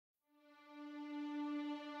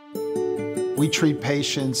We treat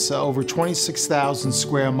patients over 26,000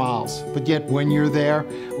 square miles, but yet when you're there,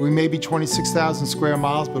 we may be 26,000 square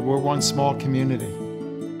miles, but we're one small community.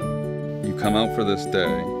 You come out for this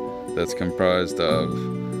day that's comprised of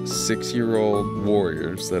 6-year-old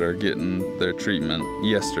warriors that are getting their treatment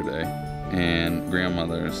yesterday and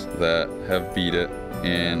grandmothers that have beat it,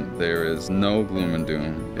 and there is no gloom and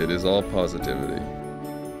doom. It is all positivity.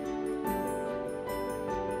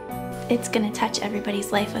 It's going to touch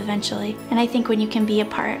everybody's life eventually. And I think when you can be a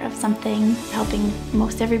part of something helping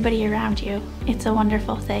most everybody around you, it's a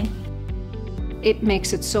wonderful thing. It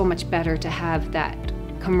makes it so much better to have that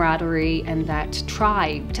camaraderie and that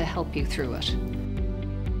tribe to help you through it.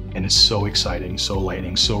 And it's so exciting, so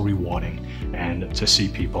elating, so rewarding, and to see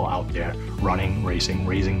people out there running, racing,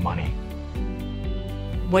 raising money.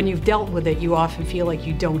 When you've dealt with it, you often feel like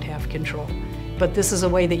you don't have control. But this is a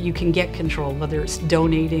way that you can get control, whether it's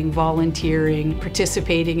donating, volunteering,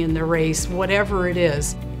 participating in the race, whatever it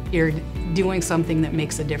is, you're doing something that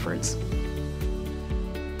makes a difference.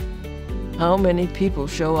 How many people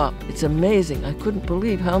show up? It's amazing. I couldn't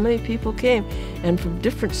believe how many people came, and from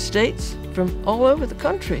different states, from all over the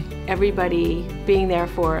country. Everybody being there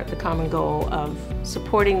for the common goal of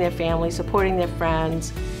supporting their family, supporting their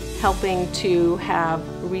friends, helping to have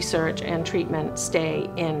research and treatment stay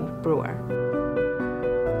in Brewer.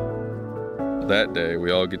 That day,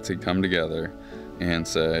 we all get to come together and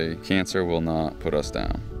say, cancer will not put us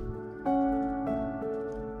down.